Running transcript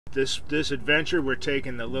This adventure, we're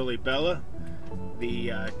taking the Lily Bella,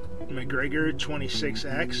 the Macgregor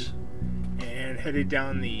 26X, and headed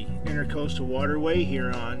down the Intercoastal Waterway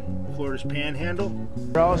here on Florida's Panhandle.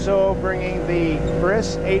 We're also bringing the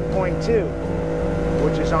Bris 8.2,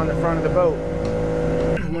 which is on the front of the boat.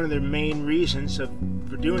 One of the main reasons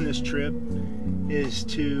for doing this trip is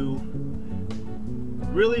to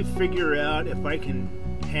really figure out if I can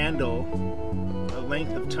handle a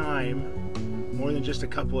length of time more than just a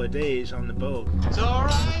couple of days on the boat. It's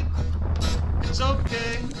alright, it's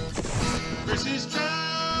okay. Bris is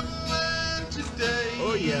traveling today.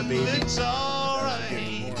 Oh yeah, baby. It's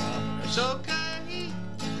alright, it's okay.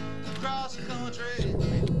 Across the country.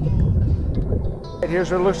 Here's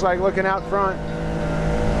what it looks like looking out front.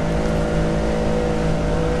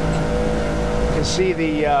 You can see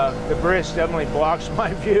the Bris definitely blocks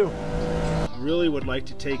my view. Really would like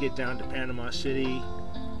to take it down to Panama City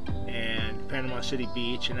and Panama City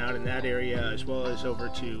Beach and out in that area, as well as over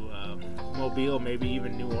to Mobile, maybe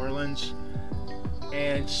even New Orleans,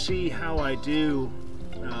 and see how I do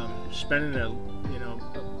spending a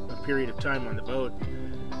period of time on the boat.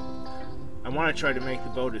 I want to try to make the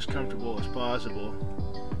boat as comfortable as possible,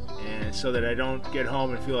 and so that I don't get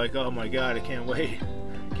home and feel like, oh my God, I can't wait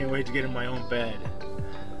to get in my own bed.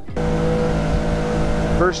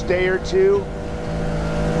 First day or two,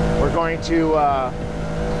 we're going to a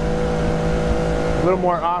little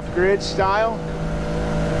more off-grid style.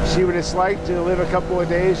 See what it's like to live a couple of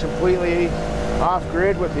days completely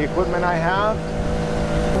off-grid with the equipment I have.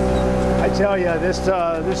 I tell you, this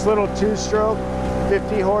little two-stroke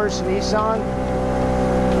 50-horse Nissan,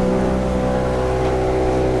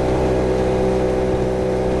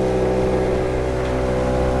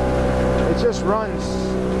 it just runs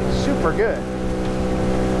super good.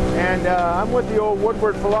 And I'm with the old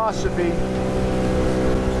Woodward philosophy.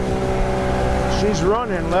 She's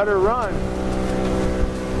running, let her run.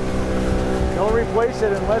 Don't replace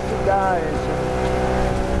it unless it dies.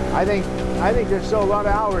 I think there's still a lot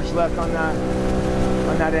of hours left on that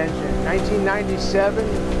engine. 1997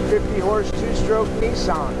 50-horse two-stroke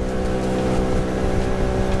Nissan.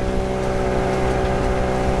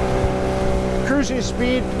 Cruising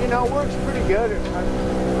speed, works pretty good.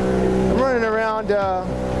 I'm running around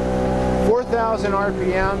 4,000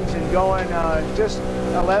 RPMs and going just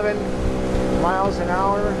 11 miles an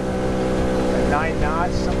hour at 9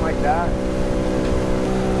 knots, something like that.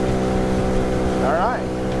 All right.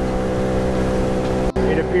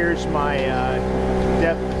 It appears my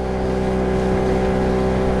depth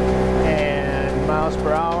and miles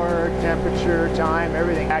per hour, temperature, time,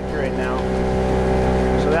 everything accurate now.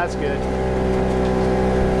 So that's good.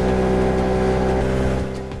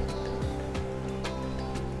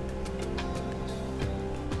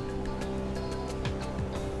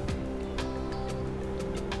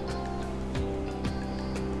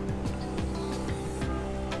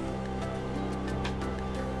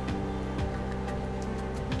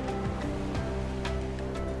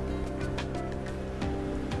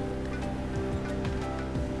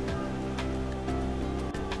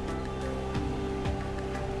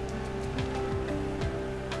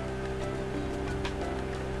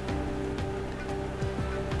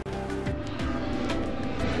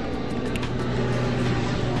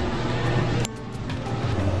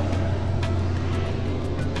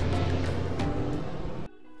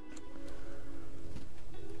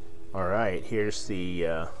 Alright, here's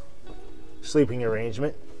the sleeping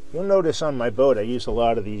arrangement. You'll notice on my boat I use a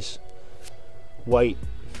lot of these white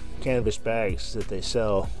canvas bags that they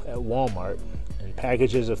sell at Walmart in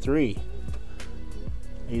packages of 3.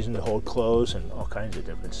 I use them to hold clothes and all kinds of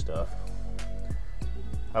different stuff.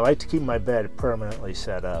 I like to keep my bed permanently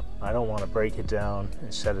set up. I don't want to break it down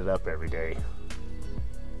and set it up every day.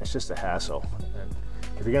 It's just a hassle. And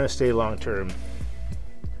if you're going to stay long term,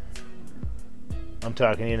 I'm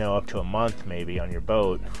talking, up to a month maybe on your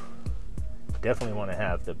boat, you definitely want to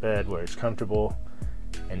have the bed where it's comfortable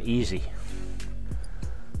and easy.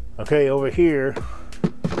 Okay, over here,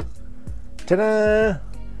 ta-da!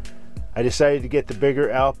 I decided to get the bigger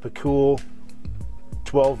Alpicool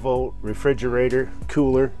 12-volt refrigerator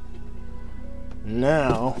cooler.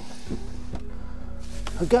 Now,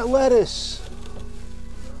 I've got lettuce.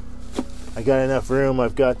 I got enough room.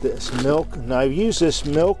 I've got this milk. Now I've used this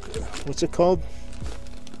milk, what's it called?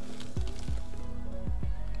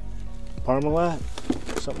 Parmalat,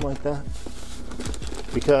 something like that,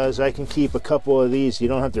 because I can keep a couple of these. You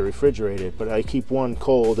don't have to refrigerate it, but I keep one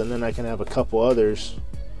cold and then I can have a couple others.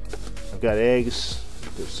 I've got eggs,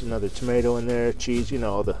 there's another tomato in there, cheese,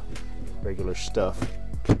 all the regular stuff.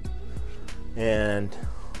 And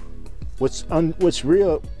what's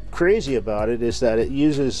real crazy about it is that it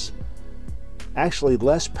uses actually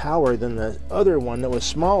less power than the other one that was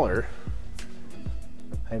smaller.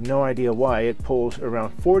 I have no idea why. It pulls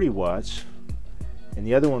around 40 watts and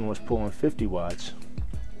the other one was pulling 50 watts.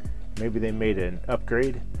 Maybe they made an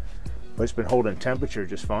upgrade, but it's been holding temperature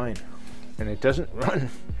just fine. And it doesn't run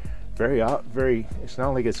very, it's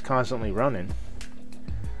not like it's constantly running.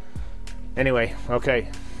 Anyway, okay.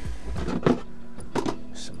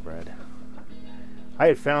 Some bread. I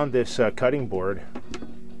had found this cutting board.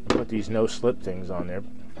 I put these no slip things on there.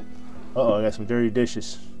 Uh-oh, I got some dirty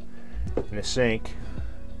dishes in the sink.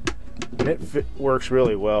 And it works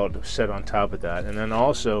really well to set on top of that. And then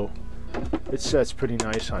also, it sets pretty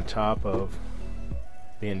nice on top of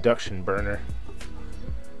the induction burner.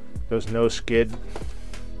 Those no skid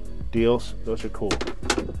deals, those are cool.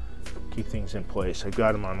 Keep things in place. I've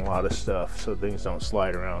got them on a lot of stuff so things don't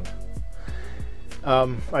slide around.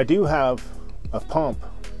 I do have a pump,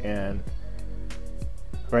 and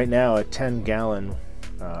right now a 10-gallon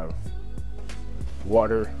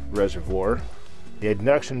water reservoir. The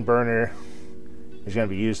induction burner is going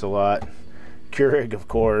to be used a lot. Keurig, of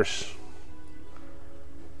course.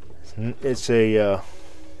 It's a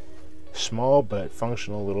small but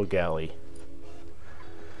functional little galley.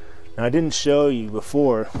 Now, I didn't show you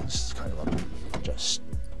before, this is kind of just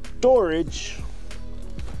storage,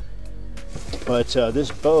 but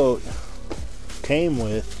this boat came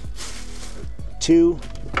with two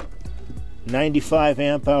 95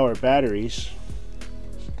 amp hour batteries.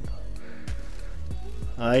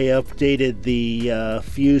 I updated the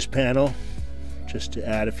fuse panel just to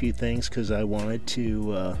add a few things because I wanted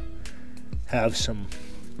to have some,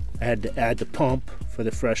 I had to add the pump for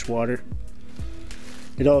the fresh water.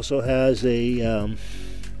 It also has a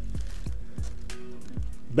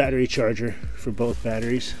battery charger for both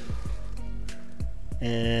batteries,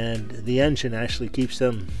 and the engine actually keeps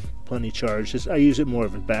them plenty charged. I use it more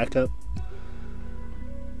of a backup.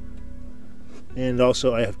 And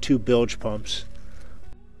also I have two bilge pumps.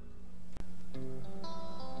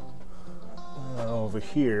 Over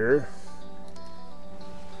here,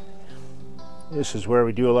 this is where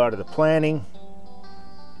we do a lot of the planning,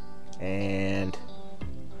 and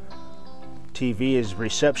TV is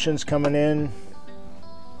receptions coming in,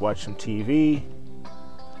 watch some TV.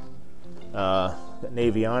 Got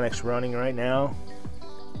Navionics running right now.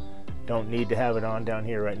 Don't need to have it on down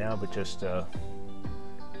here right now, but just I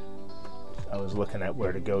was looking at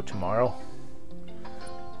where to go tomorrow.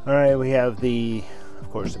 Alright, we have of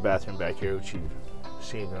course, the bathroom back here, which you've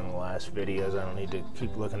seen in the last videos. I don't need to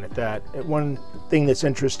keep looking at that. One thing that's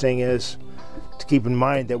interesting is to keep in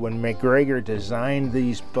mind that when Macgregor designed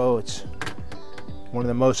these boats, one of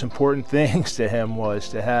the most important things to him was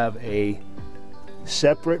to have a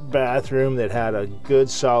separate bathroom that had a good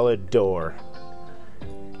solid door,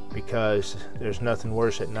 because there's nothing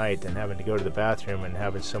worse at night than having to go to the bathroom and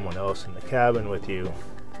having someone else in the cabin with you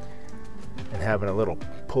and having a little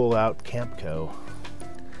pull-out Camco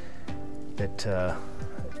that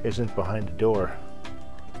isn't behind the door.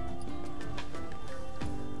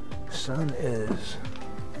 Sun is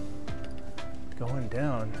going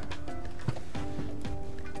down.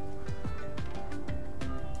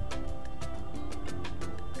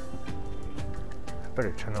 I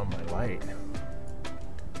better turn on my light.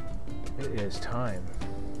 It is time.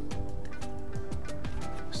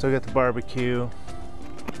 Still got the barbecue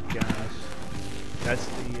gas. That's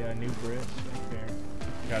the new Bris right there.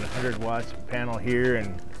 Got 100 watts panel here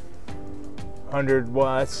and 100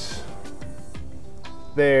 watts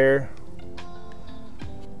there.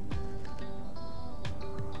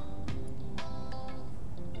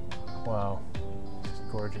 Wow, it's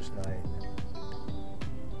a gorgeous night.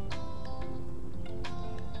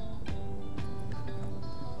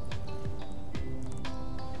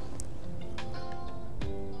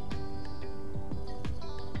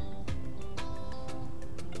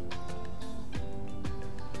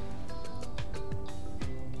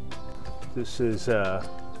 This is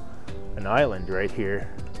an island right here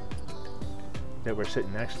that we're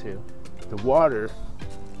sitting next to. The water,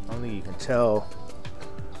 I don't think you can tell,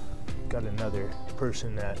 got another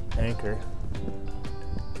person at anchor,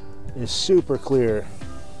 is super clear.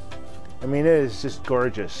 I mean, it is just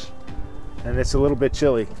gorgeous, and it's a little bit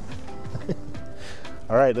chilly.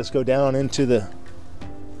 All right, let's go down into the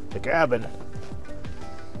cabin.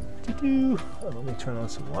 Oh, let me turn on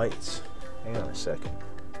some lights. Hang on a second.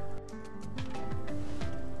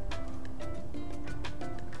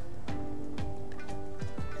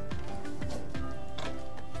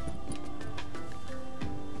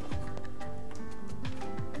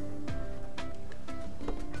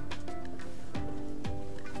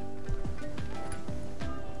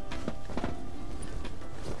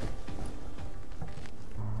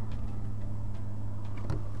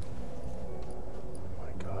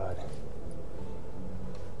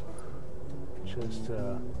 just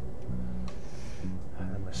a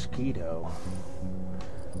mosquito.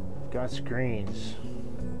 Got screens.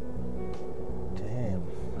 Damn,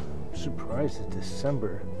 I'm surprised it's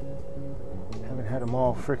December. Haven't had them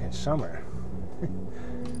all freaking summer.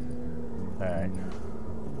 Alright,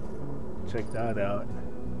 check that out.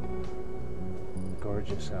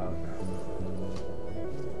 Gorgeous out.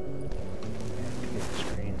 Get the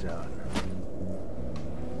screens out.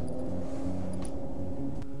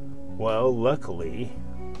 Well, luckily,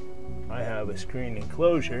 I have a screen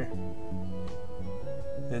enclosure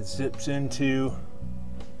that zips into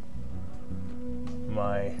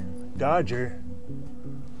my Dodger,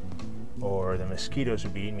 or the mosquitoes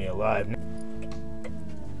would be eating me alive.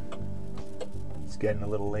 It's getting a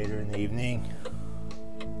little later in the evening.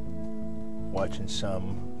 Watching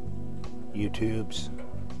some YouTubes.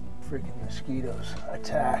 Freaking mosquitoes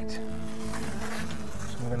attacked.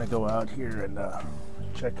 So I'm gonna go out here and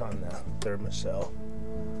check on the thermocell.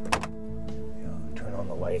 Turn on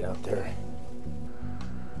the light out there.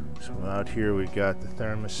 So out here we got the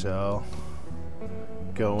thermocell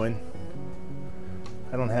going.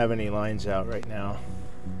 I don't have any lines out right now.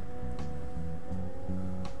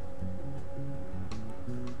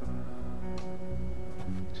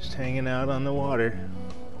 Just hanging out on the water.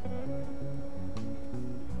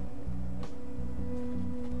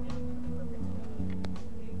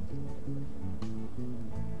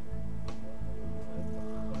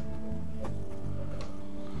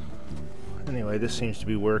 Anyway, this seems to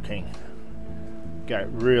be working.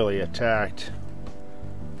 Got really attacked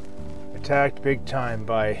big time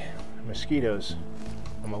by mosquitoes.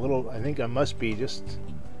 I think I must be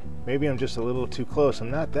maybe I'm just a little too close. I'm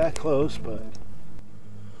not that close, but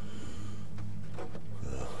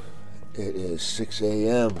it is 6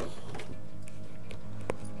 a.m.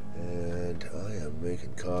 and I am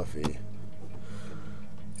making coffee.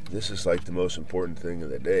 This is like the most important thing of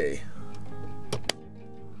the day.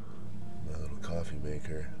 My little coffee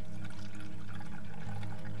maker.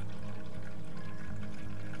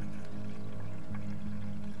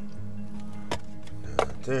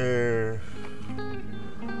 There,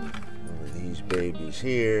 over these babies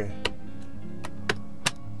here.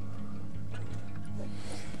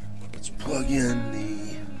 Let's plug in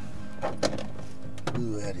the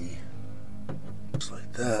Blue Eddy, just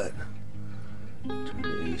like that. Turn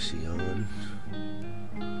the AC on. And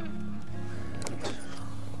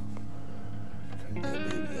turn that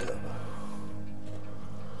baby up.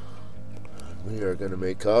 We are gonna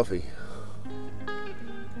make coffee.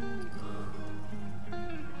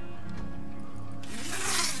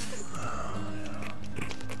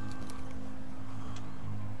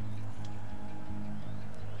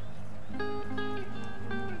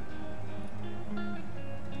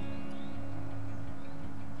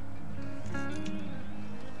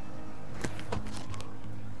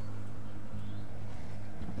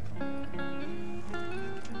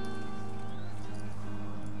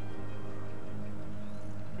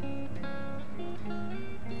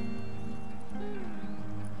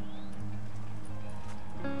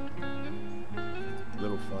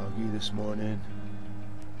 Little foggy this morning.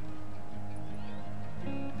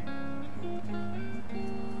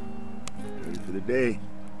 Ready for the day.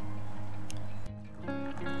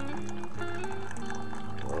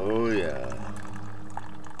 Oh yeah.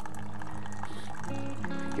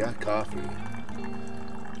 Got coffee.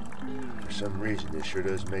 For some reason, it sure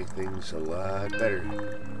does make things a lot better.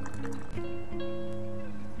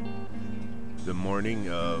 The morning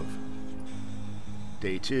of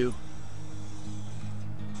day 2.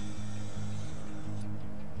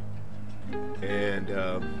 And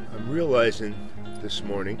I'm realizing this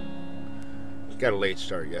morning, got a late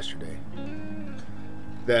start yesterday,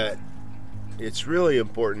 that it's really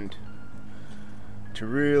important to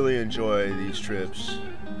really enjoy these trips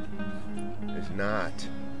is not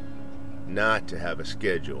to have a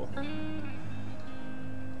schedule.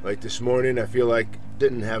 Like this morning, I feel like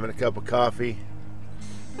sitting having a cup of coffee,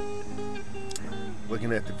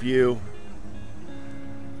 looking at the view,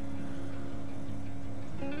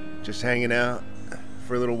 just hanging out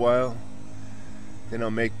for a little while. Then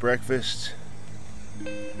I'll make breakfast.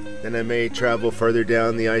 Then I may travel further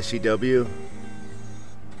down the ICW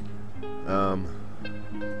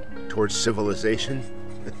towards civilization.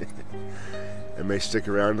 I may stick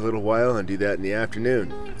around a little while and do that in the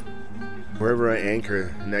afternoon. Wherever I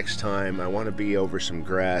anchor next time, I want to be over some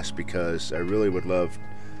grass because I really would love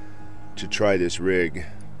to try this rig,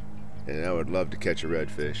 and I would love to catch a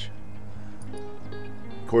redfish.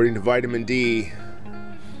 According to Vitamin D,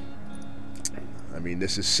 I mean,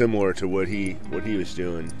 this is similar to what he was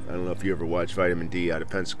doing. I don't know if you ever watched Vitamin D out of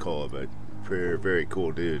Pensacola, but very, very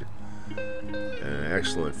cool dude. and an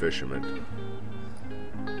excellent fisherman.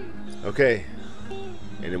 Okay,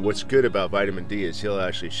 and what's good about vitamin D is he'll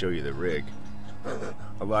actually show you the rig.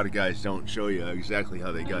 A lot of guys don't show you exactly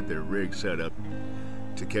how they got their rig set up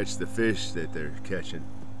to catch the fish that they're catching,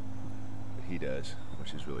 but he does,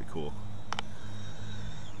 which is really cool.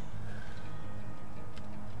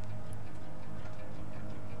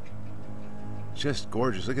 Just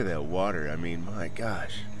gorgeous. Look at that water. I mean, my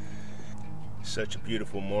gosh. Such a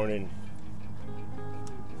beautiful morning.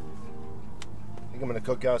 I think I'm gonna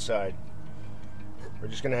cook outside. We're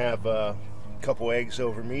just gonna have a couple eggs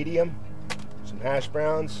over medium, some hash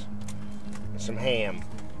browns, and some ham.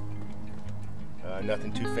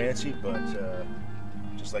 Nothing too fancy, but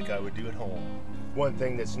just like I would do at home. One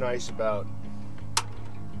thing that's nice about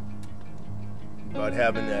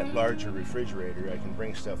having that larger refrigerator, I can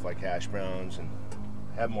bring stuff like hash browns and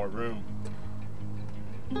have more room.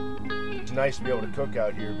 It's nice to be able to cook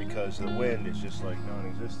out here because the wind is just like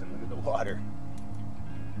non-existent. Look at the water.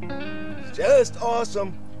 It's just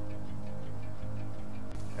awesome.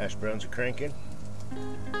 Hash browns are cranking.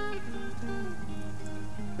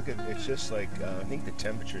 Look at, it's just like, I think the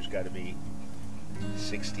temperature's got to be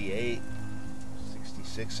 68,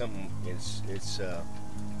 66, something. It's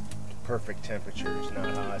perfect temperature. It's not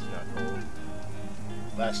hot, it's not cold.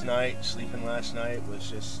 Sleeping last night was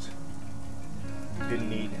just, didn't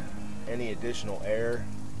need any additional air,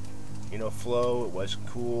 you know, flow. It was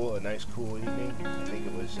cool, a nice cool evening. I think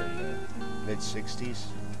it was in the mid-60s.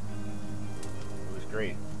 It was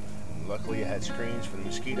great. And luckily I had screens for the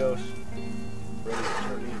mosquitoes. Ready to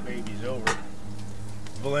turn these babies over.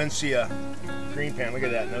 Valencia green pan, look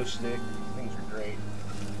at that, no stick. Things are great.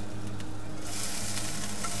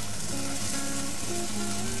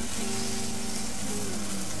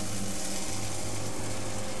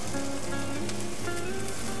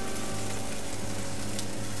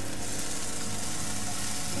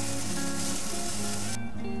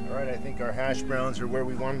 Alright, I think our hash browns are where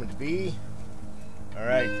we want them to be.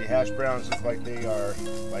 Alright, the hash browns look like they are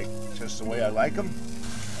like just the way I like them.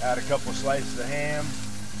 Add a couple slices of ham.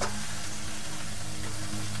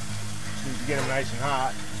 Just need to get them nice and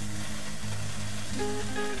hot.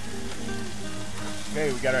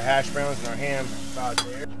 Okay, we got our hash browns and our ham about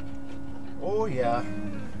there. Oh yeah.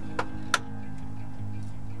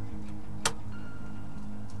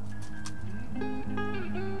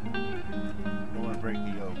 Don't want to break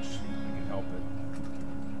the yolks. You can help it.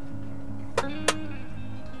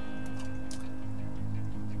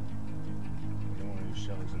 Don't want to use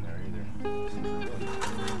shells in there either.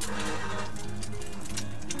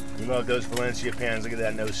 We love those Valencia pans. Look at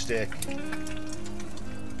that, no stick.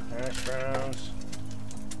 Hash browns.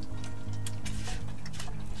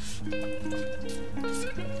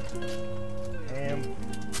 Ham.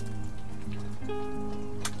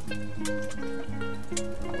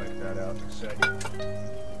 I'll wipe that out in a second.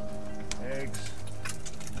 Eggs.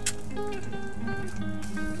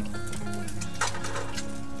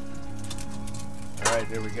 Alright,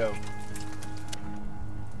 there we go.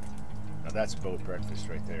 Now that's boat breakfast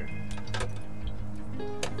right there.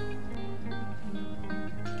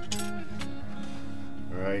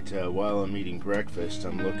 Alright, while I'm eating breakfast,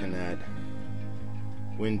 I'm looking at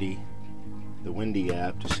the Windy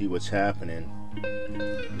app to see what's happening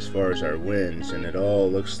as far as our winds, and it all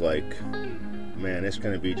looks like, man, it's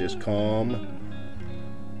going to be just calm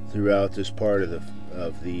throughout this part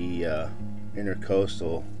of the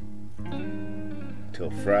intercoastal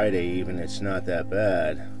till Friday. Even it's not that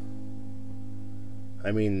bad.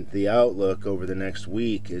 I mean, the outlook over the next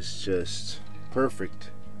week is just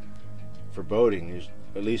perfect for boating. There's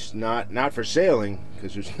at least not for sailing,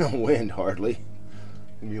 because there's no wind hardly.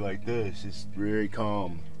 It's gonna be like this. It's very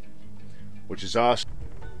calm, which is awesome.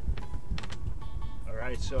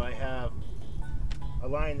 Alright, so I have a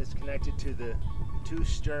line that's connected to the two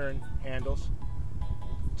stern handles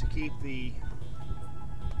to keep the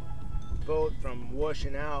boat from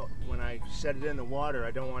washing out. When I set it in the water,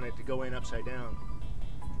 I don't want it to go in upside down.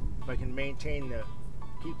 If I can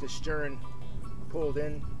keep the stern pulled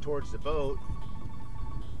in towards the boat,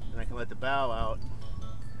 and I can let the bow out,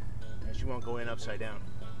 and she won't go in upside down.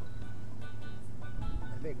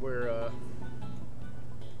 I think we're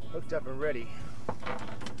hooked up and ready.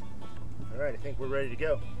 Alright, I think we're ready to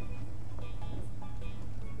go.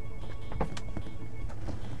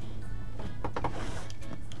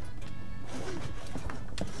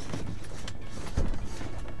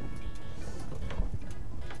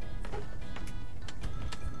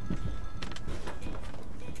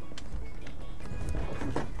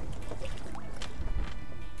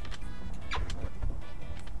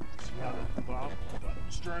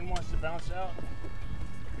 Stern wants to bounce out.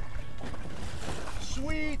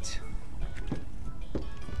 Sweet.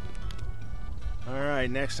 All right,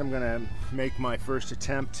 next I'm gonna make my first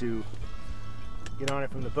attempt to get on it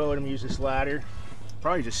from the boat. I'm gonna use this ladder.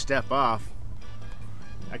 Probably just step off.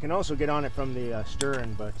 I can also get on it from the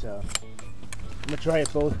stern, but I'm gonna try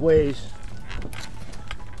it both ways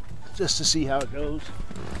just to see how it goes.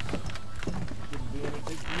 Shouldn't be any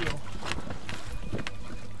big deal.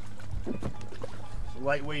 It's a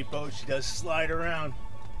lightweight boat. She does slide around.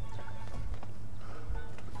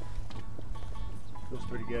 Feels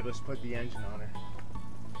pretty good. Let's put the engine on her.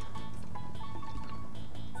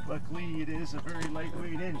 Luckily, it is a very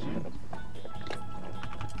lightweight engine.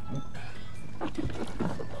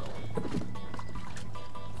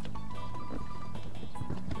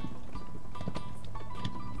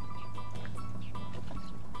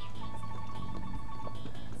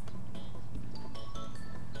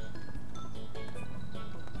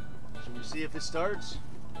 Should we see if it starts?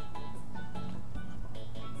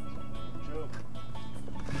 Joke.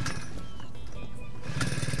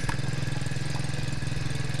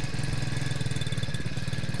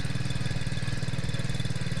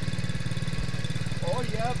 Oh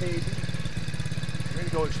yeah, baby. We're gonna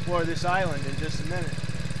go explore this island in just a minute.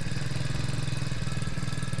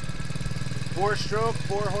 4-stroke,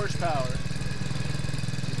 4 horsepower.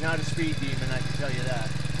 She's not a speed demon, I can tell you that.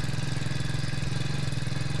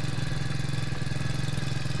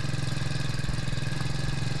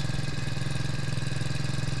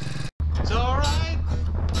 It's alright,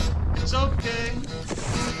 it's okay.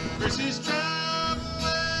 Bris is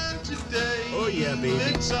traveling today. Oh yeah, baby.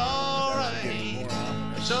 It's alright,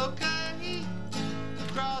 it's okay.